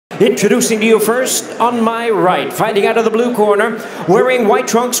Introducing to you first, on my right, fighting out of the blue corner, wearing white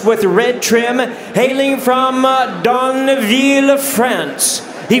trunks with red trim, hailing from Donville, France.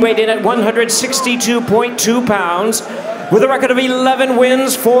 He weighed in at 162.2 pounds. With a record of 11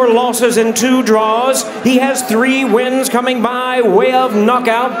 wins, 4 losses, and 2 draws, he has 3 wins coming by way of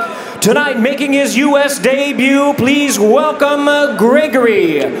knockout. Tonight, making his U.S. debut, please welcome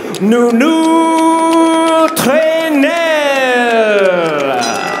Gregory Trenel.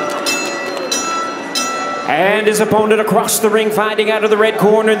 And his opponent across the ring, fighting out of the red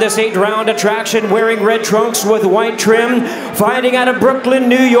corner in this 8th-round attraction, wearing red trunks with white trim, fighting out of Brooklyn,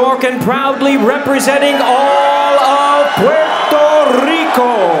 New York, and proudly representing all of Puerto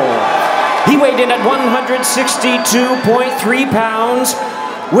Rico. He weighed in at 162.3 pounds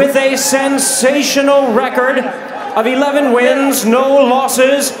with a sensational record of 11 wins, no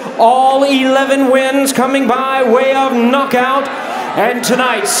losses, all 11 wins coming by way of knockout. And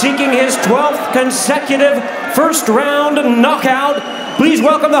tonight, seeking his 12th consecutive first-round knockout, please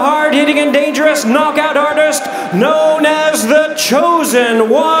welcome the hard-hitting and dangerous knockout artist known as the Chosen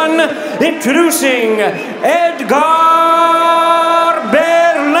One, introducing Edgar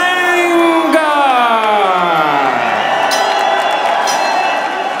Berlanga.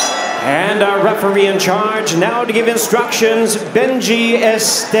 And our referee in charge now to give instructions, Benji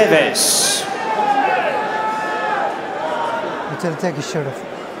Esteves. To take his shirt off.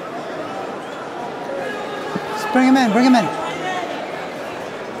 Just bring him in, bring him in.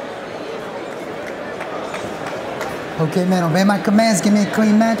 Okay, man, obey my commands, give me a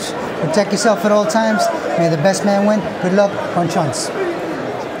clean match. Protect yourself at all times. May the best man win. Good luck, bon chance.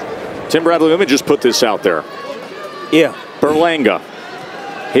 Tim Bradley, let me just put this out there. Yeah. Berlanga,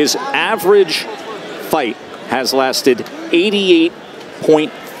 his average fight has lasted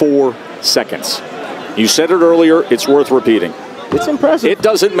 88.4 seconds. You said it earlier, it's worth repeating. It's impressive. It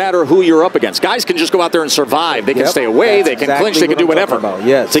doesn't matter who you're up against. Guys can just go out there and survive. They can stay away. They can clinch. They can do whatever.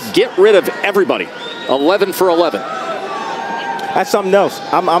 Yes. To get rid of everybody. 11 for 11. That's something else.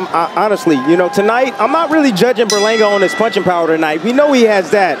 I honestly, you know, tonight, I'm not really judging Berlanga on his punching power tonight. We know he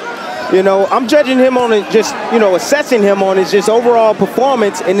has that. You know, I'm judging him on it, just, you know, assessing him on his just overall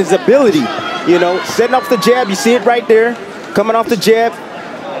performance and his ability. You know, setting off the jab. You see it right there. Coming off the jab.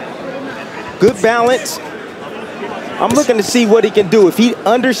 Good balance. I'm looking to see what he can do if he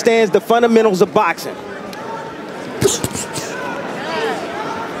understands the fundamentals of boxing.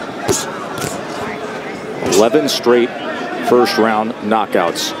 "11 straight first-round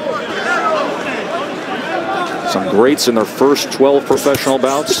knockouts. Some greats in their first 12 professional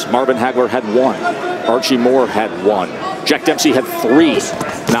bouts. Marvin Hagler had 1. Archie Moore had 1. Jack Dempsey had 3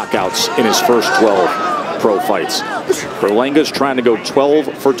 knockouts in his first 12 pro fights. Berlanga's trying to go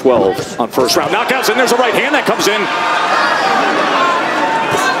 12 for 12 on first-round knockouts, and there's a right hand that comes in.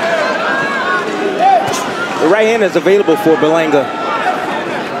 The right hand is available for Berlanga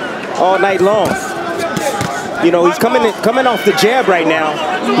all night long. You know, he's coming off the jab right now.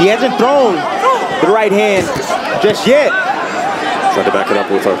 He hasn't thrown the right hand just yet. Tried to back it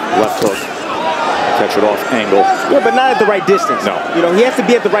up with a left hook. Catch it off angle. Yeah, but not at the right distance. No. You know, he has to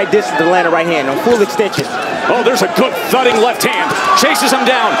be at the right distance to land a right hand on full extension. Oh, there's a good thudding left hand. Chases him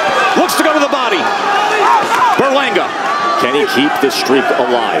down. Looks to go to the body. Berlanga. Can he keep this streak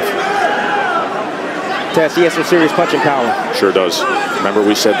alive? Tess, he has some serious punching power. Sure does. Remember,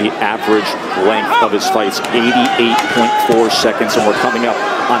 we said the average length of his fights, 88.4 seconds, and we're coming up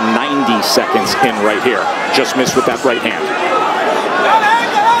on 90 seconds in right here. Just missed with that right hand.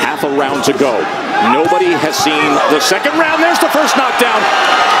 Half a round to go. Nobody has seen the second round. There's the first knockdown.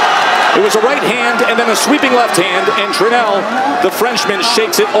 It was a right hand and then a sweeping left hand, and Trenel, the Frenchman,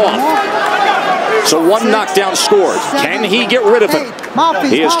 shakes it off. So 1 knockdown scored. Can he get rid of him?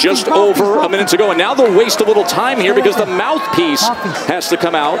 He is just over a minute to go, and now they'll waste a little time here because the mouthpiece has to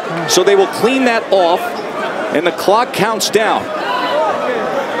come out. So they will clean that off, and the clock counts down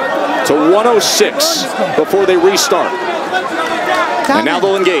to 1:06 before they restart. And now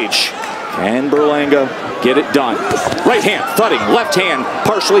they'll engage. Can Berlanga get it done? Right hand, thudding, left hand,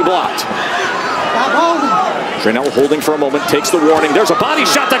 partially blocked. Trenel holding for a moment, takes the warning. There's a body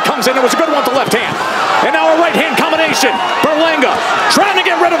shot that comes in. It was a good one with the left hand. And now a right hand combination. Berlanga trying to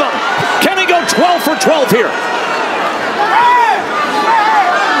get rid of him. Can he go 12 for 12 here?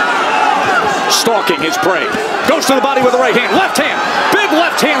 Stalking his prey. Goes to the body with the right hand. Left hand. Big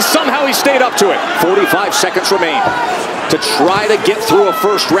left hand. Somehow he stayed up to it. 45 seconds remain to try to get through a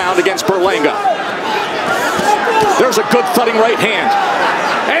first round against Berlanga. There's a good thudding right hand.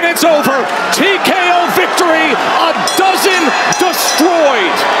 And it's over. TKO victory. A dozen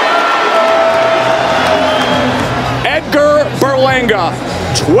destroyed. Edgar Berlanga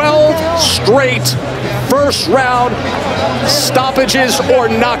 12 straight first round stoppages or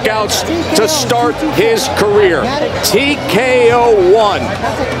knockouts to start his career. TKO 1.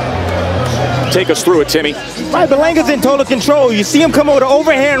 Take us through it, Timmy. Right, Berlanga's in total control. You see him come over the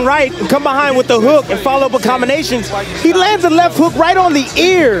overhand right and come behind with the hook and follow up with combinations. He lands a left hook right on the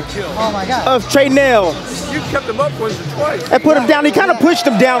ear of Trenel. You kept him up once or twice. That put him down. He kind of pushed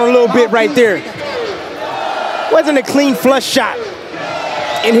him down a little bit right there. Wasn't a clean flush shot.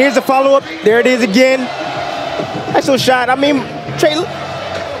 And here's the follow-up. There it is again. Nice little shot. I mean,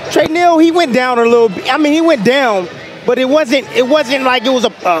 Trenel, he went down a little bit. I mean, he went down, but it wasn't like it was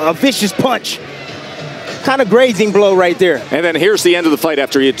a vicious punch. Kind of grazing blow right there. And then here's the end of the fight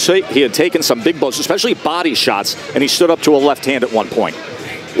after he had taken some big blows, especially body shots, and he stood up to a left hand at one point.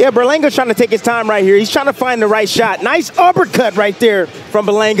 Yeah, Berlanga's trying to take his time right here. He's trying to find the right shot. Nice uppercut right there from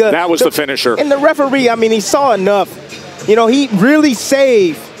Berlanga. That was the finisher. And the referee, I mean, he saw enough. You know, he really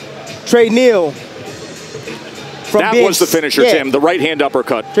saved Trenel from that being... That was the finisher, yeah. Tim, the right hand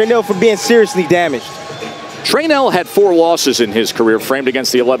uppercut. Trenel from being seriously damaged. Trenel had 4 losses in his career, framed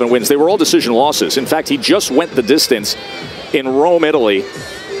against the 11 wins. They were all decision losses. In fact, he just went the distance in Rome, Italy,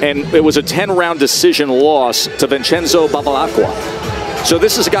 and it was a 10-round decision loss to Vincenzo Bevilacqua. So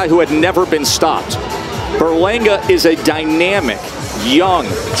this is a guy who had never been stopped. Berlanga is a dynamic, young,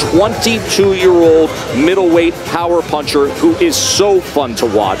 22-year-old middleweight power puncher who is so fun to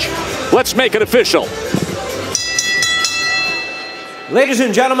watch. Let's make it official. Ladies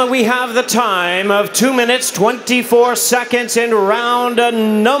and gentlemen, we have the time of 2 minutes, 24 seconds in round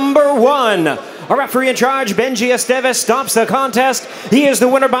number 1. Our referee in charge, Benji Esteves, stops the contest. He is the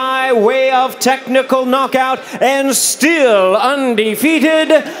winner by way of technical knockout and still undefeated,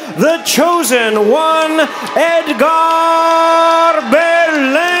 the chosen one, Edgar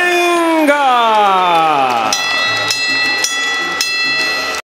Berlanga.